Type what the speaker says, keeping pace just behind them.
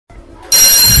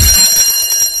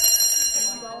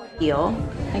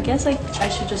I guess I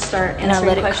should just start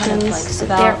answering questions kind of, sit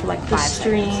about there for like the 5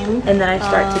 stream. seconds. And then I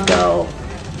start to go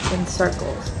in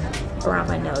circles around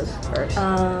my nose first.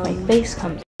 My face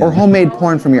comes. Or homemade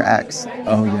porn from your ex.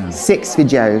 Oh yeah. 6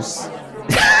 videos.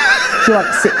 Do you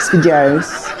like 6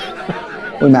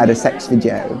 videos? We made a sex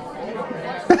video.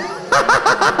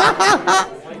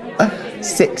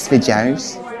 6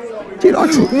 videos. Do you like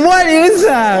it? What is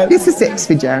that? It's a sex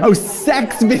video. Oh,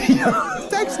 sex video.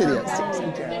 Sex video. 6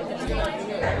 videos.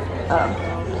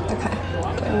 Okay.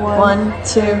 1,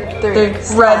 2,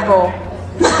 3. Red Bull.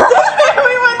 We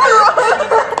went through all.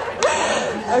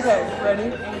 Okay, ready?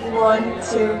 1,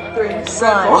 2, 3.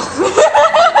 Slime.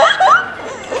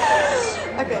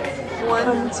 Okay.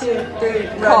 1, 2, 3.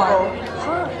 Red Bull.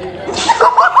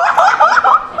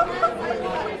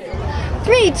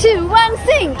 3, 2, 1,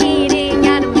 sing! Eating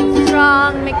animals is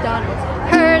wrong, McDonald's.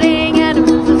 Hurting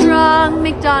animals is wrong,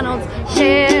 McDonald's.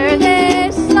 Share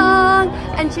this song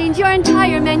and change your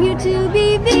entire menu to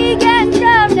be vegan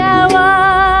from now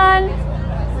on.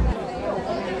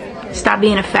 Stop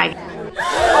being a faggot.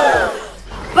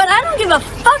 But I don't give a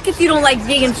fuck if you don't like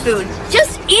vegan food.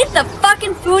 Just eat the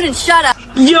fucking food and shut up.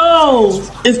 Yo,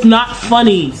 it's not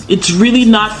funny. It's really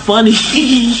not funny.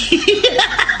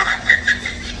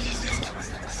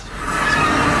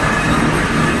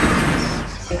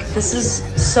 This is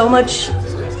so much,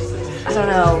 I don't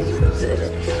know,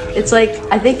 it's like,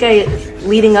 I think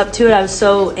leading up to it, I was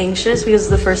so anxious because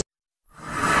the first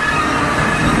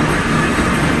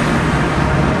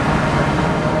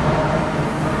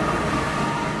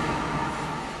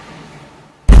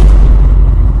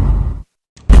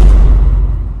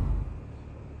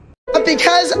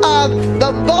because of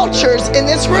the vultures in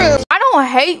this room. I don't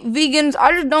hate vegans,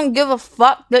 I just don't give a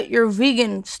fuck that you're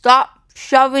vegan. Stop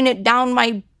shoving it down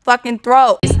my fucking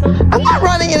throat. I'm not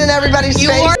running in everybody's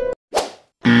face.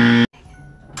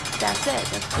 That's it.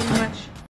 That's pretty much